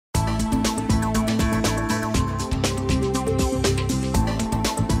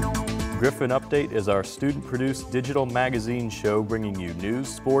Griffon Update is our student-produced digital magazine show bringing you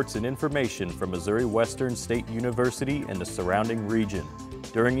news, sports, and information from Missouri Western State University and the surrounding region.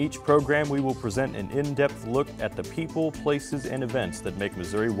 During each program, we will present an in-depth look at the people, places, and events that make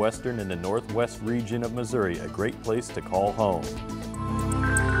Missouri Western and the Northwest region of Missouri a great place to call home.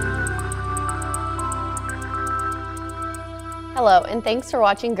 Hello, and thanks for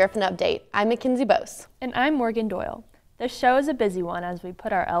watching Griffon Update. I'm Mackenzie Bose. And I'm Morgan Doyle. This show is a busy one as we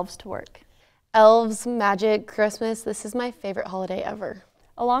put our elves to work. Elves, magic, Christmas, this is my favorite holiday ever.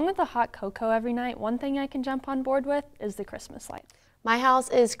 Along with the hot cocoa every night, one thing I can jump on board with is the Christmas lights. My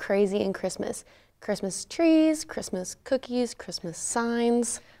house is crazy in Christmas. Christmas trees, Christmas cookies, Christmas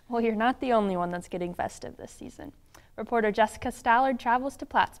signs. Well, you're not the only one that's getting festive this season. Reporter Jessica Stallard travels to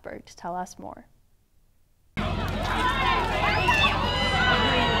Plattsburgh to tell us more.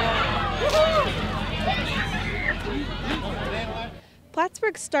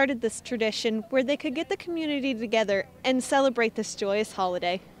 Plattsburgh started this tradition where they could get the community together and celebrate this joyous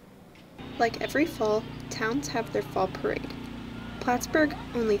holiday. Like every fall, towns have their fall parade. Plattsburgh,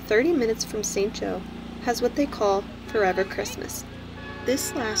 only 30 minutes from St. Joe, has what they call Forever Christmas.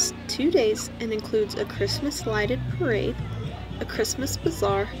 This lasts 2 days and includes a Christmas lighted parade, a Christmas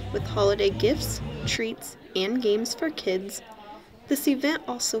bazaar with holiday gifts, treats, and games for kids. This event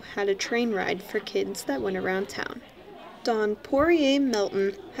also had a train ride for kids that went around town. Don Poirier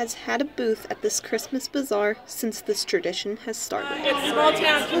Melton has had a booth at this Christmas bazaar since this tradition has started. It's a small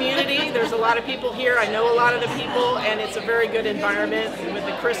town community. There's a lot of people here. I know a lot of the people, and it's a very good environment with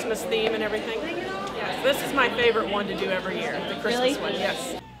the Christmas theme and everything. Yes, this is my favorite one to do every year, the Christmas one,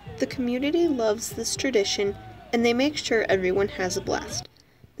 yes. The community loves this tradition, and they make sure everyone has a blast.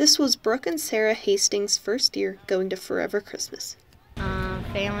 This was Brooke and Sarah Hastings' first year going to Forever Christmas.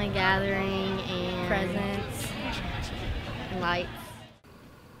 Family gathering and presents. Lights.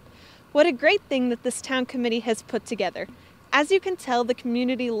 What a great thing that this town committee has put together. As you can tell, the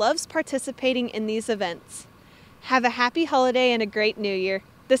community loves participating in these events. Have a happy holiday and a great new year.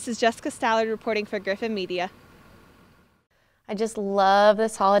 This is Jessica Stallard reporting for Griffon Media. I just love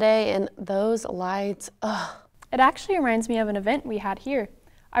this holiday and those lights. Ugh. It actually reminds me of an event we had here.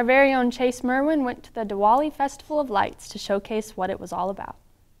 Our very own Chase Merwin went to the Diwali Festival of Lights to showcase what it was all about.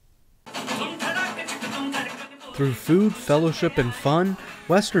 Through food, fellowship, and fun,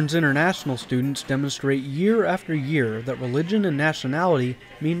 Western's international students demonstrate year after year that religion and nationality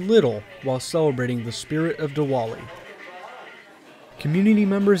mean little while celebrating the spirit of Diwali. Community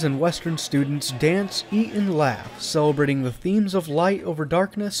members and Western students dance, eat, and laugh, celebrating the themes of light over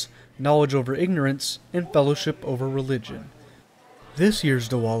darkness, knowledge over ignorance, and fellowship over religion. This year's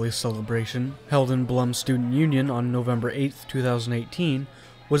Diwali celebration, held in Blum Student Union on November 8, 2018,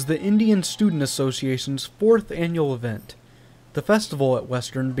 was the Indian Student Association's 4th annual event. The festival at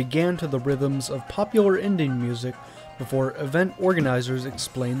Western began to the rhythms of popular Indian music before event organizers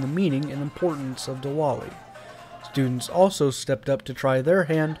explained the meaning and importance of Diwali. Students also stepped up to try their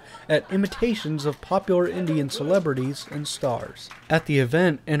hand at imitations of popular Indian celebrities and stars. At the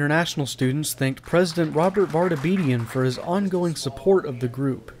event, international students thanked President Robert Vardabedian for his ongoing support of the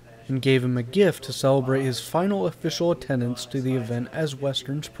group, and gave him a gift to celebrate his final official attendance to the event as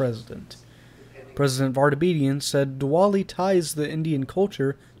Western's president. President Vardabedian said Diwali ties the Indian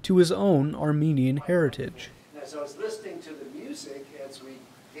culture to his own Armenian heritage. As I was listening to the music as we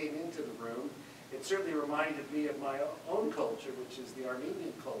came into the room, it certainly reminded me of my own culture, which is the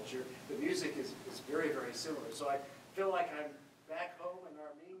Armenian culture. The music is very, very similar. So I feel like I'm back home in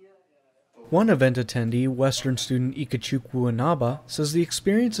Armenia. One event attendee, Western student Ikechukwu Inaba, says the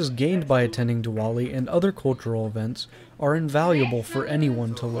experiences gained by attending Diwali and other cultural events are invaluable for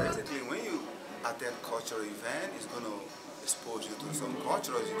anyone to learn. When you attend cultural event, it's going to expose you to some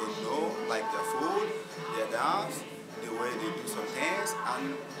cultures you don't know, like their food, their dance, the way they do some things,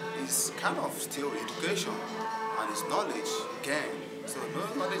 and it's kind of still education, and it's knowledge gain. So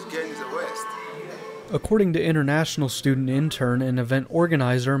knowledge gain is a West. According to international student intern and event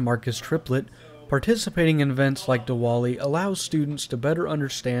organizer Marcus Triplett, participating in events like Diwali allows students to better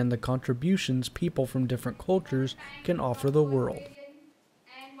understand the contributions people from different cultures can offer the world.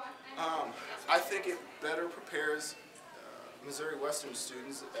 I think it better prepares Missouri Western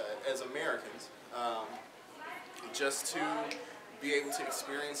students as Americans just to be able to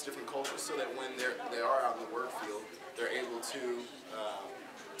experience different cultures so that when they are out in the work field, they're able to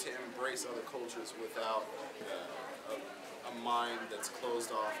embrace other cultures without a mind that's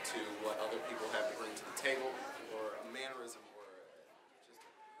closed off to what other people have to bring to the table, or a mannerism, or just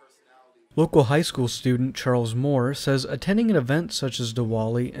a personality. Local high school student Charles Moore says attending an event such as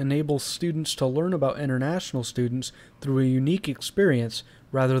Diwali enables students to learn about international students through a unique experience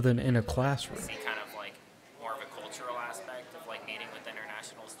rather than in a classroom. See kind of like more of a cultural aspect of like meeting with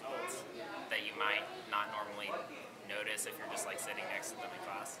international students that you might not normally notice if you're just like sitting next to them in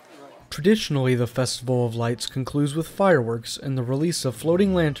class. Traditionally, the Festival of Lights concludes with fireworks and the release of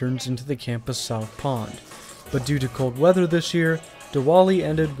floating lanterns into the campus south pond. But due to cold weather this year, Diwali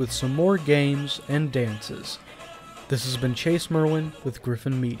ended with some more games and dances. This has been Chase Merwin with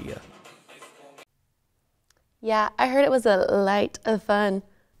Griffon Media. Yeah, I heard it was a light of fun.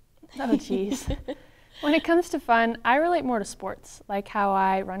 Oh, geez. When it comes to fun, I relate more to sports, like how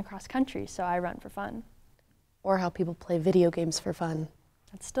I run cross country, so I run for fun. Or how people play video games for fun.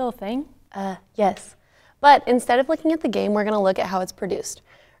 That's still a thing? Yes. But instead of looking at the game, we're going to look at how it's produced.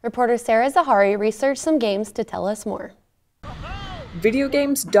 Reporter Sarah Zahari researched some games to tell us more. Video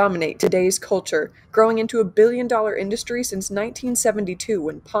games dominate today's culture, growing into a billion-dollar industry since 1972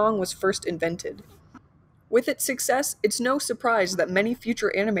 when Pong was first invented. With its success, it's no surprise that many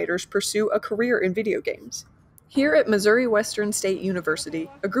future animators pursue a career in video games. Here at Missouri Western State University,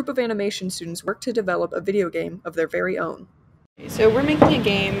 a group of animation students work to develop a video game of their very own. So we're making a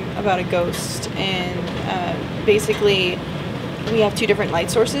game about a ghost, and basically we have two different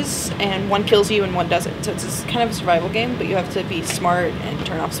light sources, and one kills you and one doesn't. So it's kind of a survival game, but you have to be smart and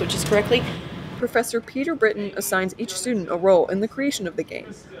turn off switches correctly. Professor Peter Britton assigns each student a role in the creation of the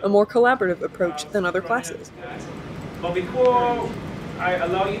game, a more collaborative approach than other classes. But before I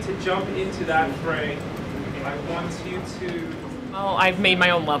allow you to jump into that fray, I want you to... Well, I've made my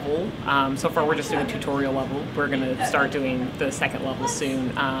own level. So far we're just doing a tutorial level. We're going to start doing the second level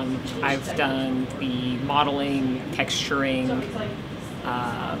soon. I've done the modeling, texturing,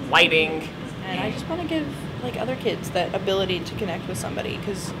 lighting. And I just want to give like other kids that ability to connect with somebody,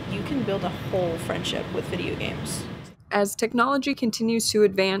 because you can build a whole friendship with video games. As technology continues to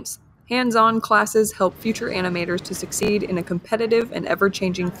advance, hands-on classes help future animators to succeed in a competitive and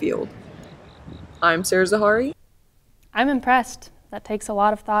ever-changing field. I'm Sarah Zahari. I'm impressed. That takes a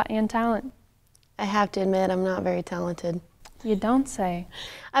lot of thought and talent. I have to admit, I'm not very talented. You don't say.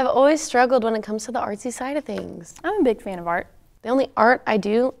 I've always struggled when it comes to the artsy side of things. I'm a big fan of art. The only art I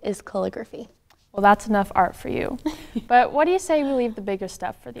do is calligraphy. Well, that's enough art for you. But what do you say we leave the bigger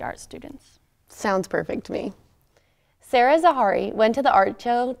stuff for the art students? Sounds perfect to me. Sarah Zahari went to the art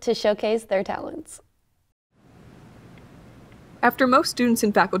show to showcase their talents. After most students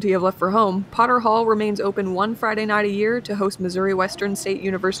and faculty have left for home, Potter Hall remains open one Friday night a year to host Missouri Western State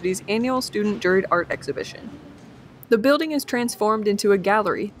University's annual student juried art exhibition. The building is transformed into a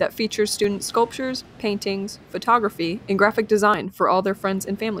gallery that features student sculptures, paintings, photography, and graphic design for all their friends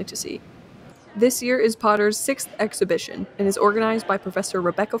and family to see. This year is Potter's 6th exhibition and is organized by Professor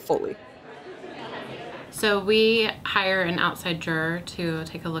Rebecca Foley. So we hire an outside juror to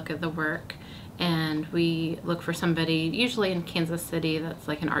take a look at the work, and we look for somebody, usually in Kansas City, that's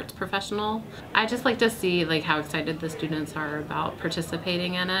like an arts professional. I just like to see like how excited the students are about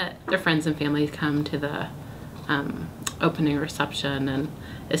participating in it. Their friends and families come to the opening reception, and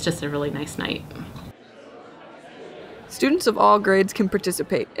it's just a really nice night. Students of all grades can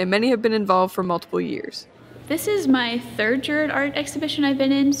participate, and many have been involved for multiple years. This is my third juried art exhibition I've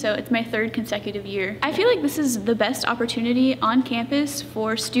been in, so it's my third consecutive year. I feel like this is the best opportunity on campus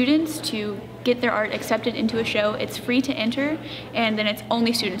for students to get their art accepted into a show. It's free to enter, and then it's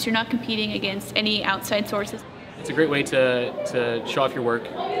only students. You're not competing against any outside sources. It's a great way to show off your work,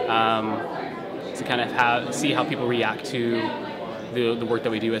 to kind of see how people react to the work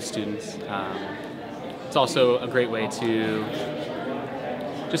that we do as students. It's also a great way to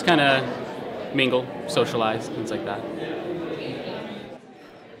just kind of mingle, socialize, things like that.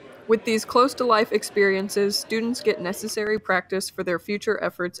 With these close-to-life experiences, students get necessary practice for their future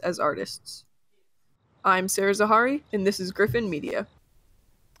efforts as artists. I'm Sarah Zahari, and this is Griffon Media.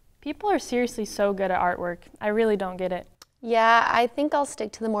 People are seriously so good at artwork. I really don't get it. Yeah, I think I'll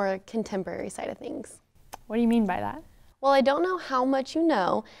stick to the more contemporary side of things. What do you mean by that? Well, I don't know how much you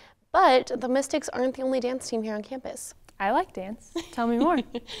know, but the Mystics aren't the only dance team here on campus. I like dance. Tell me more.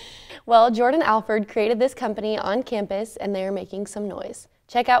 Well, Jordan Alford created this company on campus, and they are making some noise.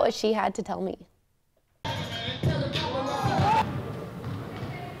 Check out what she had to tell me.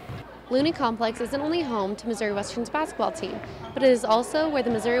 Looney Complex isn't only home to Missouri Western's basketball team, but it is also where the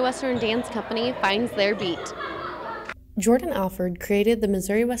Missouri Western Dance Company finds their beat. Jordan Alford created the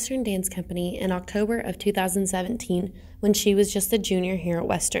Missouri Western Dance Company in October of 2017 when she was just a junior here at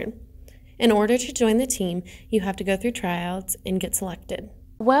Western. In order to join the team, you have to go through tryouts and get selected.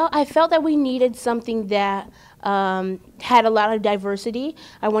 Well, I felt that we needed something that had a lot of diversity.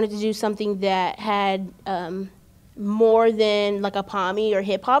 I wanted to do something that had more than like a pommy or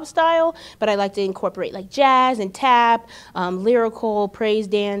hip hop style, but I like to incorporate like jazz and tap, lyrical, praise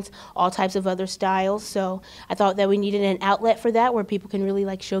dance, all types of other styles. So I thought that we needed an outlet for that where people can really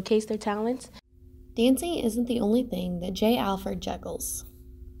like showcase their talents. Dancing isn't the only thing that Jay Alford juggles.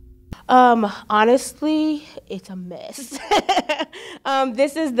 Honestly, it's a mess.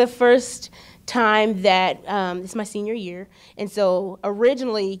 This is the first time that it's my senior year, and so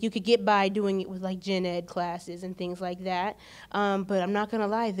originally you could get by doing it with like gen ed classes and things like that, but I'm not gonna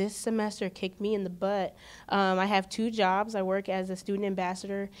lie, this semester kicked me in the butt. I have 2 jobs. I work as a student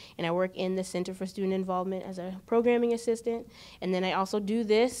ambassador, and I work in the Center for Student Involvement as a programming assistant, and then I also do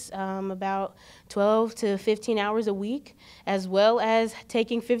this about 12 to 15 hours a week, as well as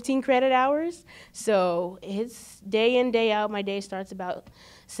taking 15 credit hours. So it's day in, day out. My day starts about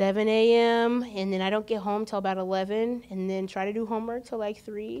 7 a.m. and then I don't get home till about 11, and then try to do homework till like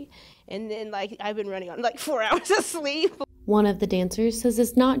 3, and then like I've been running on like 4 hours of sleep. One of the dancers says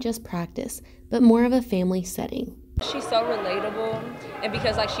it's not just practice, but more of a family setting. She's so relatable, and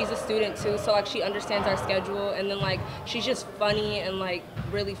because like she's a student too, so like she understands our schedule, and then like she's just funny and like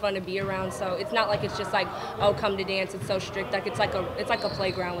really fun to be around. So it's not like it's just like, oh, come to dance, it's so strict. Like it's like a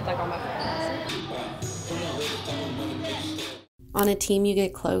playground with like all my friends. On a team you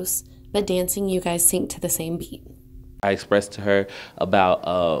get close, but dancing you guys sync to the same beat. I expressed to her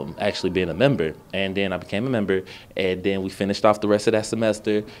about actually being a member, and then I became a member, and then we finished off the rest of that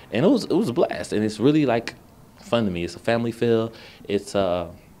semester, and it was a blast, and it's really like fun to me. It's a family feel. It's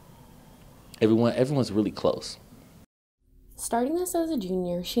everyone's really close. Starting this as a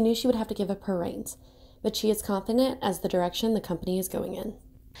junior, she knew she would have to give up her reins, but she is confident as the direction the company is going in.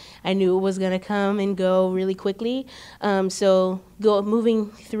 I knew it was going to come and go really quickly. So moving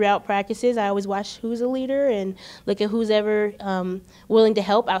throughout practices, I always watch who's a leader and look at who's ever willing to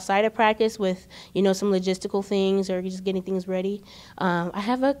help outside of practice with, you know, some logistical things or just getting things ready. I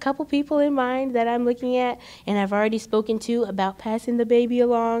have a couple people in mind that I'm looking at, and I've already spoken to about passing the baby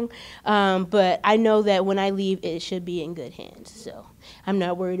along. But I know that when I leave, it should be in good hands. So I'm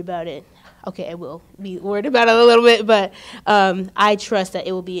not worried about it. Okay, I will be worried about it a little bit, but I trust that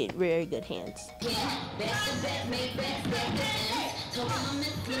it will be in very good hands. 5,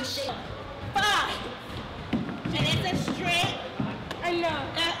 and it's a straight. I know.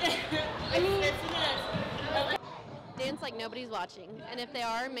 Dance like nobody's watching, and if they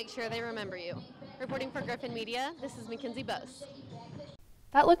are, make sure they remember you. Reporting for Griffon Media, this is Mackenzie Bose.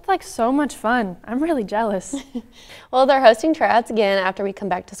 That looked like so much fun. I'm really jealous. Well, they're hosting tryouts again after we come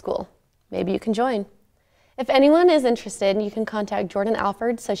back to school. Maybe you can join. If anyone is interested, you can contact Jordan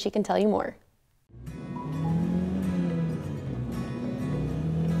Alford so she can tell you more.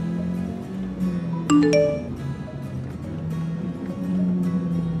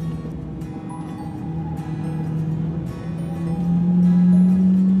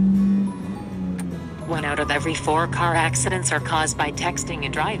 One out of every 4 car accidents are caused by texting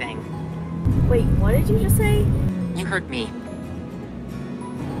and driving. Wait, what did you just say? You heard me.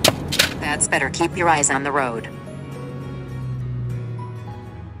 That's better. Keep your eyes on the road.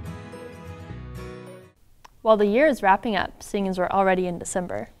 Well, the year is wrapping up, seeing as we're already in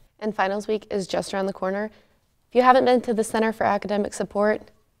December. And finals week is just around the corner. If you haven't been to the Center for Academic Support,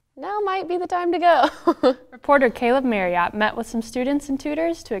 now might be the time to go. Reporter Caleb Marriott met with some students and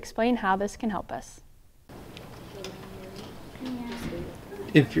tutors to explain how this can help us.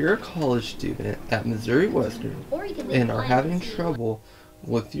 If you're a college student at Missouri Western and are having trouble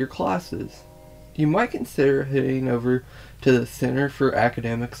with your classes, you might consider heading over to the Center for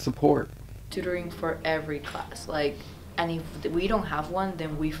Academic Support. Tutoring for every class, and if we don't have one,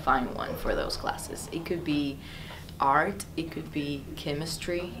 then we find one for those classes. It could be art, it could be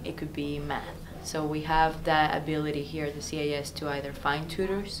chemistry, it could be math. So we have that ability here at the CAS to either find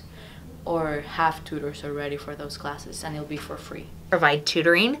tutors or have tutors already for those classes, and it'll be for free. Provide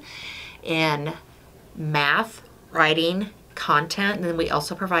tutoring in math, writing, content, and then we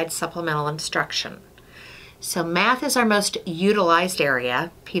also provide supplemental instruction. So math is our most utilized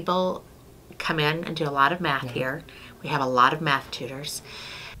area. People come in and do a lot of math here. We have a lot of math tutors.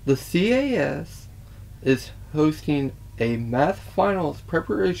 The CAS is hosting a math finals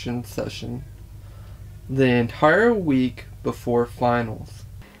preparation session the entire week before finals.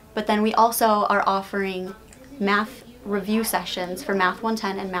 But then we also are offering math review sessions for Math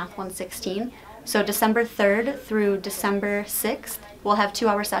 110 and Math 116. So December 3rd through December 6th, we'll have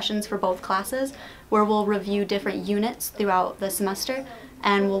 2-hour sessions for both classes where we'll review different units throughout the semester,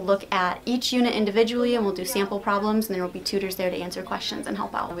 and we'll look at each unit individually, and we'll do sample problems, and there will be tutors there to answer questions and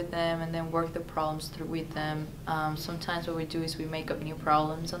help out with them, and then work the problems through with them. Sometimes what we do is we make up new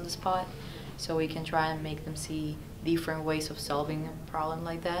problems on the spot, so we can try and make them see different ways of solving a problem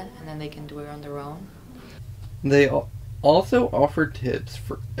like that, and then they can do it on their own. They also offer tips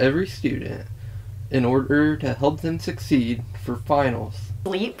for every student in order to help them succeed for finals.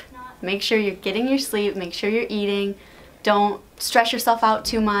 Sleep. Make sure you're getting your sleep, make sure you're eating. Don't stress yourself out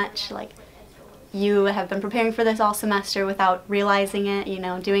too much. Like, you have been preparing for this all semester without realizing it, you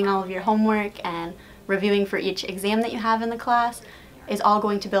know, doing all of your homework and reviewing for each exam that you have in the class is all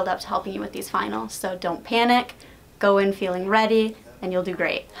going to build up to helping you with these finals. So don't panic, go in feeling ready, and you'll do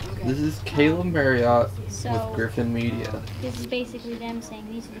great. This is Kayla Marriott with Griffon Media. This is basically them saying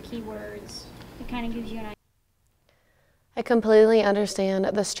these are the key words. It kind of gives you an idea. I completely understand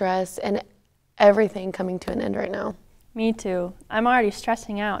the stress and everything coming to an end right now. Me too. I'm already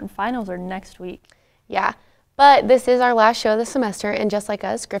stressing out, and finals are next week. Yeah, but this is our last show of the semester, and just like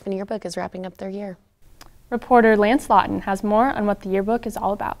us, Griffon Yearbook is wrapping up their year. Reporter Lance Lawton has more on what the yearbook is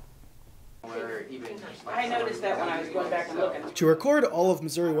all about. I noticed that when I was going back and looking. To record all of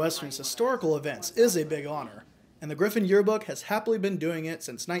Missouri Western's historical events is a big honor, and the Griffon Yearbook has happily been doing it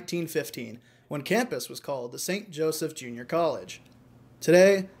since 1915, when campus was called the St. Joseph Junior College.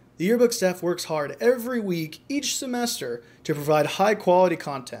 Today, the yearbook staff works hard every week, each semester, to provide high-quality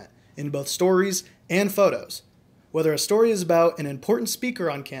content in both stories and photos. Whether a story is about an important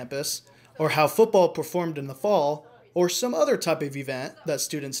speaker on campus, or how football performed in the fall, or some other type of event that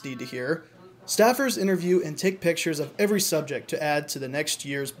students need to hear, staffers interview and take pictures of every subject to add to the next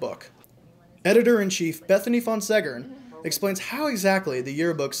year's book. Editor-in-Chief Bethany von Segern explains how exactly the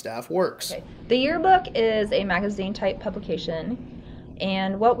yearbook staff works. Okay. The yearbook is a magazine-type publication,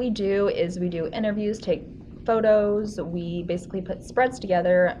 and what we do is we do interviews, take photos. We basically put spreads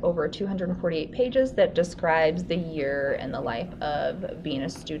together over 248 pages that describes the year in the life of being a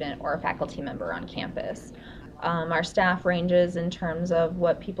student or a faculty member on campus. Our staff ranges in terms of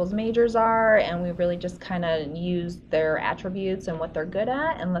what people's majors are, and we really just kind of use their attributes and what they're good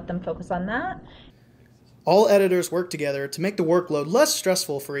at and let them focus on that. All editors work together to make the workload less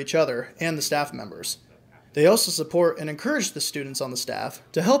stressful for each other and the staff members. They also support and encourage the students on the staff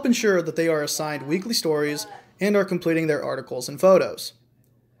to help ensure that they are assigned weekly stories and are completing their articles and photos.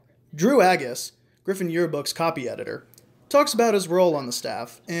 Drew Agus, Griffon Yearbook's copy editor, talks about his role on the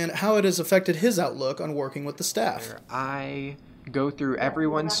staff and how it has affected his outlook on working with the staff. I go through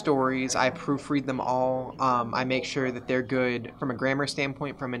everyone's stories, I proofread them all, I make sure that they're good from a grammar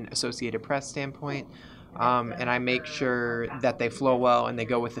standpoint, from an Associated Press standpoint, and I make sure that they flow well and they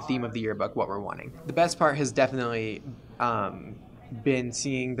go with the theme of the yearbook, what we're wanting. The best part has definitely been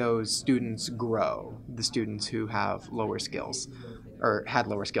seeing those students grow, the students who have lower skills, or had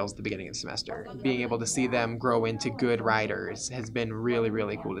lower skills at the beginning of the semester. Being able to see them grow into good writers has been really,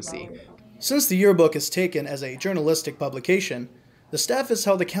 really cool to see. Since the yearbook is taken as a journalistic publication, the staff is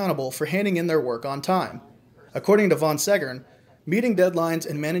held accountable for handing in their work on time. According to von Segern, meeting deadlines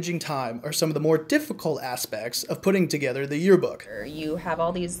and managing time are some of the more difficult aspects of putting together the yearbook. You have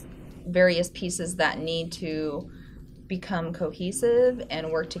all these various pieces that need to become cohesive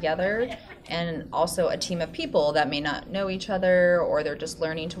and work together, and also a team of people that may not know each other or they're just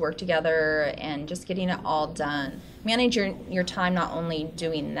learning to work together, and just getting it all done. Manage your time not only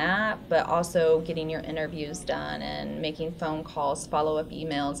doing that, but also getting your interviews done and making phone calls, follow-up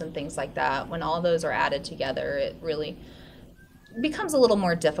emails, and things like that. When all those are added together, it really becomes a little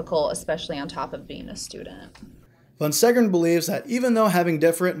more difficult, especially on top of being a student. Von Segern believes that even though having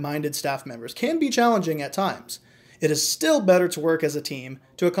different-minded staff members can be challenging at times, it is still better to work as a team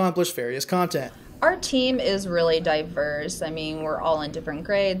to accomplish various content. Our team is really diverse. I mean, we're all in different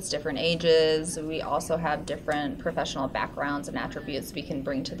grades, different ages. We also have different professional backgrounds and attributes we can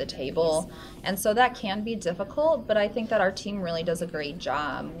bring to the table. And so that can be difficult, but I think that our team really does a great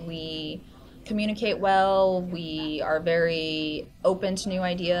job. We communicate well, we are very open to new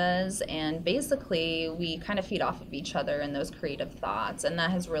ideas, and basically we kind of feed off of each other and those creative thoughts, and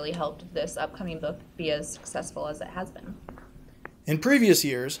that has really helped this upcoming book be as successful as it has been. In previous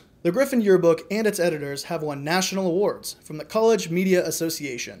years, the Griffon Yearbook and its editors have won national awards from the College Media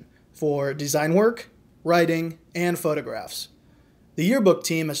Association for design work, writing, and photographs. The yearbook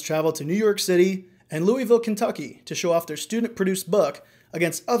team has traveled to New York City and Louisville, Kentucky to show off their student-produced book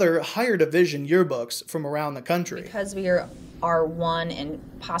against other higher division yearbooks from around the country. Because we are one in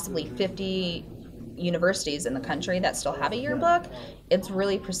possibly 50 universities in the country that still have a yearbook, it's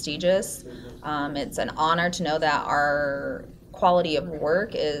really prestigious. It's an honor to know that our quality of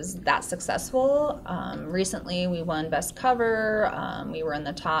work is that successful. Recently we won Best Cover, we were in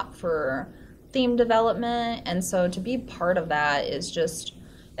the top for theme development, and so to be part of that is just,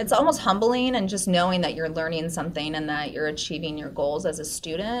 it's almost humbling, and just knowing that you're learning something and that you're achieving your goals as a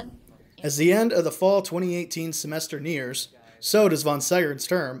student. As the end of the fall 2018 semester nears, so does von Segern's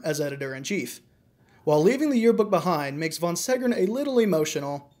term as editor-in-chief. While leaving the yearbook behind makes von Segern a little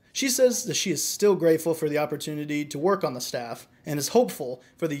emotional, she says that she is still grateful for the opportunity to work on the staff and is hopeful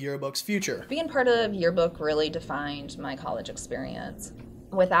for the yearbook's future. Being part of yearbook really defined my college experience.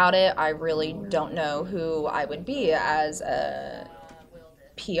 Without it, I really don't know who I would be as a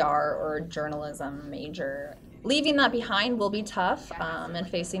PR or journalism major. Leaving that behind will be tough and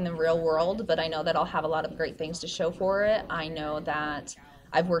facing the real world, but I know that I'll have a lot of great things to show for it. I know that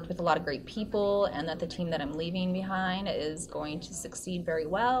I've worked with a lot of great people and that the team that I'm leaving behind is going to succeed very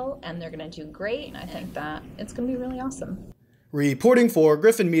well and they're going to do great, and I think that it's going to be really awesome. Reporting for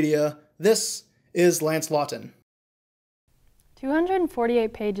Griffon Media, this is Lance Lawton.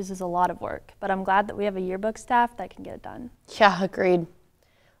 248 pages is a lot of work, but I'm glad that we have a yearbook staff that can get it done. Yeah, agreed.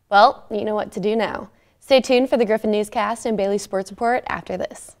 Well, you know what to do now. Stay tuned for the Griffon Newscast and Bailey Sports Report after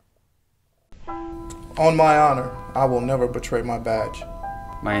this. On my honor, I will never betray my badge,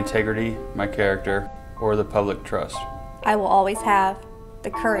 my integrity, my character, or the public trust. I will always have the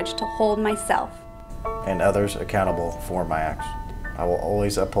courage to hold myself and others accountable for my acts. I will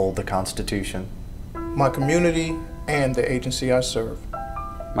always uphold the Constitution, my community, and the agency I serve.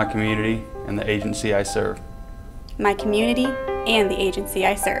 My community and the agency I serve. My community and the agency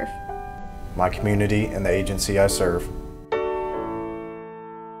I serve. My community and the agency I serve.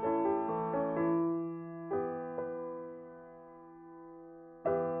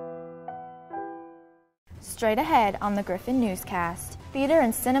 Straight ahead on the Griffon Newscast, theater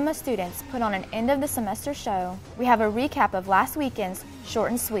and cinema students put on an end-of-the-semester show. We have a recap of last weekend's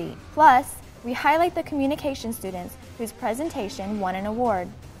Short and Sweet. Plus, we highlight the communication students whose presentation won an award.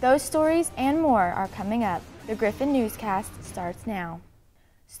 Those stories and more are coming up. The Griffon Newscast starts now.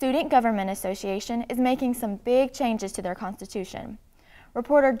 Student Government Association is making some big changes to their constitution.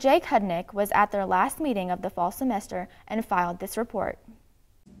 Reporter Jake Hudnick was at their last meeting of the fall semester and filed this report.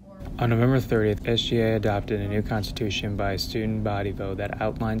 On November 30th, SGA adopted a new constitution by a student body vote that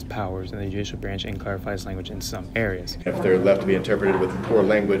outlines powers in the judicial branch and clarifies language in some areas. If they're left to be interpreted with poor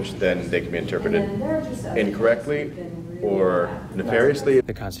language, then they can be interpreted incorrectly or nefariously.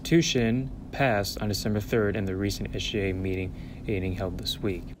 The Constitution passed on December 3rd in the recent SGA meeting held this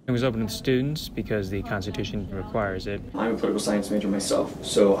week. It was open to students because the Constitution requires it. I'm a political science major myself,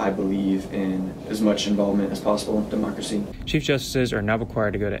 so I believe in as much involvement as possible in democracy. Chief Justices are not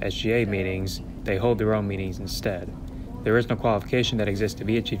required to go to SGA meetings. They hold their own meetings instead. There is no qualification that exists to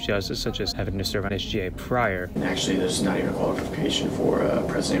be a Chief Justice, such as having to serve on SGA prior. Actually, there's not even a qualification for a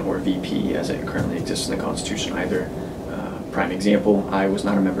president or VP as it currently exists in the Constitution either. Prime example, I was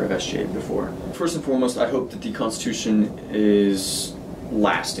not a member of SGA before. First and foremost, I hope that the Constitution is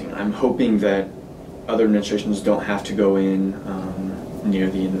lasting. I'm hoping that other administrations don't have to go in near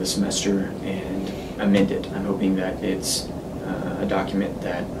the end of the semester and amend it. I'm hoping that it's a document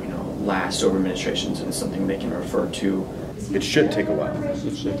that lasts over administrations and is something they can refer to. It should take a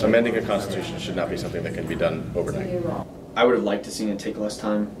while. Amending a constitution should not be something that can be done overnight. I would have liked to see it take less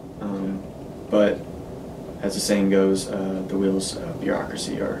time, but as the saying goes, the wheels of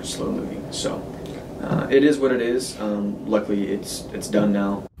bureaucracy are slow moving. So it is what it is. Luckily, it's done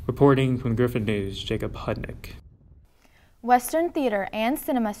now. Reporting from Griffon News, Jacob Hudnick. Western theater and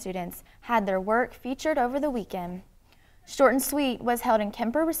cinema students had their work featured over the weekend. Short and Sweet was held in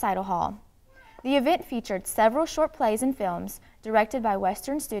Kemper Recital Hall. The event featured several short plays and films directed by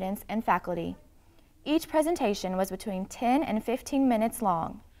Western students and faculty. Each presentation was between 10 and 15 minutes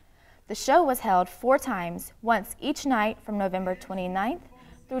long. The show was held 4 times, once each night from November 29th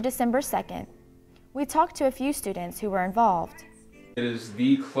through December 2nd. We talked to a few students who were involved. It is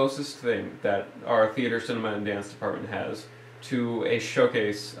the closest thing that our theater, cinema, and dance department has to a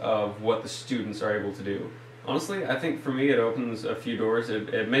showcase of what the students are able to do. Honestly, I think for me it opens a few doors.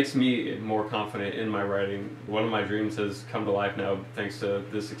 It makes me more confident in my writing. One of my dreams has come to life now thanks to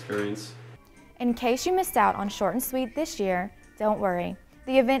this experience. In case you missed out on Short and Sweet this year, don't worry.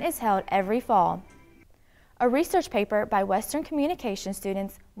 The event is held every fall. A research paper by Western communication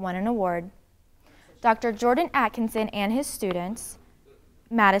students won an award. Dr. Jordan Atkinson and his students,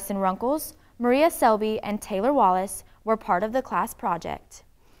 Madison Runkles, Maria Selby, and Taylor Wallace, were part of the class project.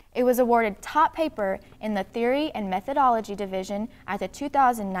 It was awarded top paper in the Theory and Methodology Division at the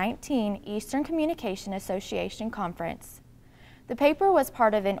 2019 Eastern Communication Association Conference. The paper was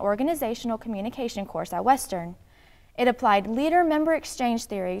part of an organizational communication course at Western. It applied leader-member exchange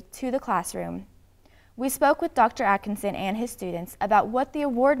theory to the classroom. We spoke with Dr. Atkinson and his students about what the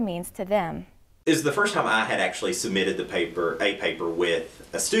award means to them. This is the first time I had actually submitted a paper with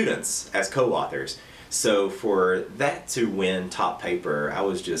students as co-authors. So for that to win top paper, I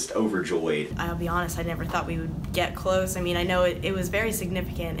was just overjoyed. I'll be honest, I never thought we would get close. I mean, I know it was very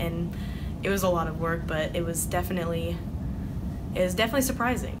significant and it was a lot of work, but it was definitely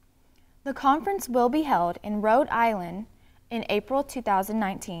surprising. The conference will be held in Rhode Island in April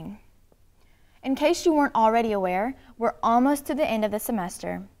 2019. In case you weren't already aware, we're almost to the end of the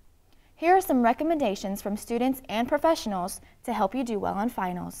semester. Here are some recommendations from students and professionals to help you do well on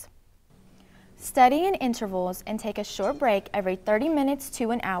finals. Study in intervals and take a short break every 30 minutes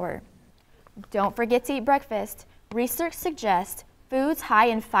to an hour. Don't forget to eat breakfast. Research suggests foods high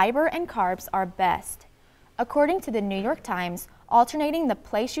in fiber and carbs are best. According to the New York Times, alternating the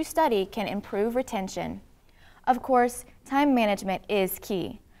place you study can improve retention. Of course, time management is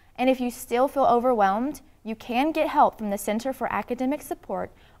key. And if you still feel overwhelmed, you can get help from the Center for Academic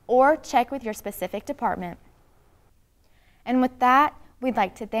Support or check with your specific department. And with that, we'd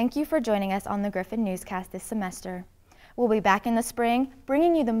like to thank you for joining us on the Griffon Newscast this semester. We'll be back in the spring,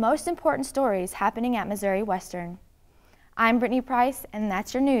 bringing you the most important stories happening at Missouri Western. I'm Brittany Price, and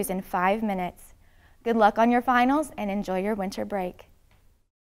that's your news in 5 minutes. Good luck on your finals and enjoy your winter break.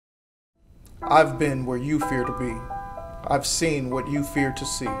 I've been where you fear to be. I've seen what you fear to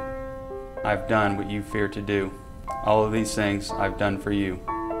see. I've done what you fear to do. All of these things I've done for you.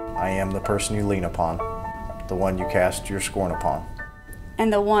 I am the person you lean upon, the one you cast your scorn upon.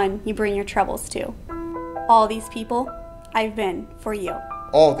 And the one you bring your troubles to. All these people, I've been for you.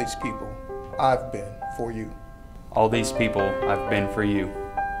 All these people, I've been for you. All these people I've been for you.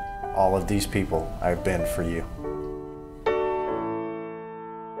 All of these people I've been for you.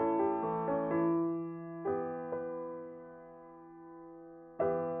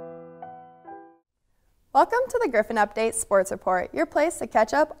 Welcome to the Griffon Update Sports Report, your place to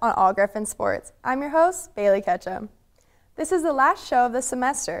catch up on all Griffon sports. I'm your host, Bailey Ketchum. This is the last show of the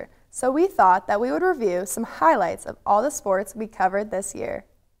semester, so we thought that we would review some highlights of all the sports we covered this year.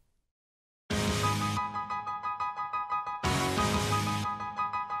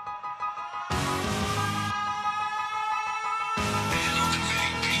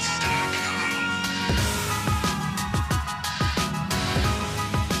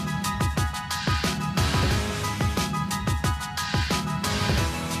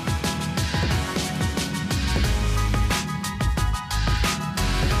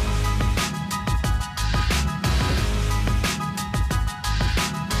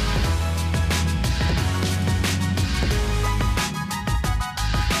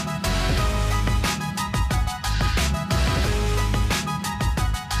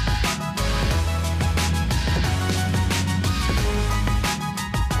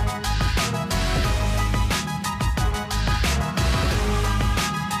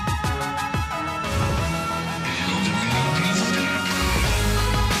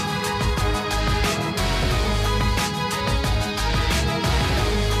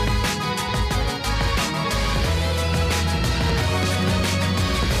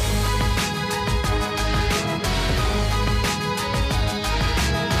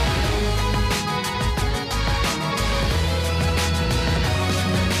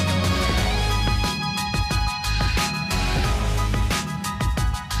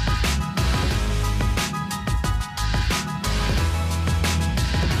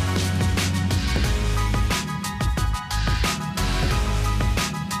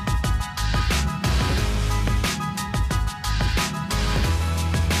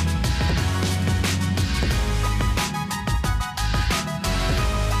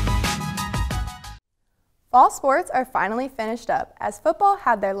 Fall sports are finally finished up as football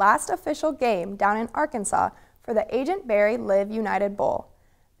had their last official game down in Arkansas for the Agent Barry Live United Bowl.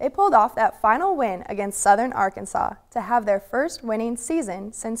 They pulled off that final win against Southern Arkansas to have their first winning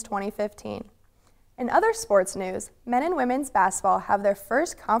season since 2015. In other sports news, men and women's basketball have their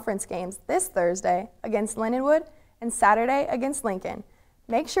first conference games this Thursday against Lindenwood and Saturday against Lincoln.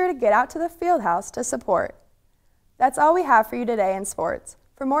 Make sure to get out to the field house to support. That's all we have for you today in sports.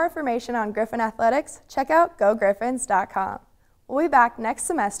 For more information on Griffon athletics, check out gogriffons.com. We'll be back next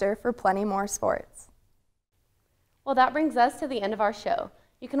semester for plenty more sports. Well, that brings us to the end of our show.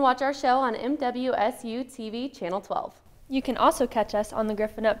 You can watch our show on MWSU-TV Channel 12. You can also catch us on the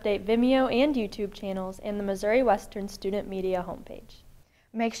Griffon Update Vimeo and YouTube channels and the Missouri Western Student Media homepage.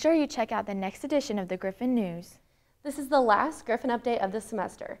 Make sure you check out the next edition of the Griffon News. This is the last Griffon Update of the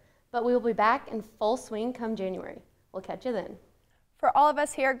semester, but we will be back in full swing come January. We'll catch you then. For all of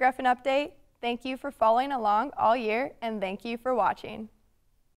us here at Griffon Update, thank you for following along all year, and thank you for watching.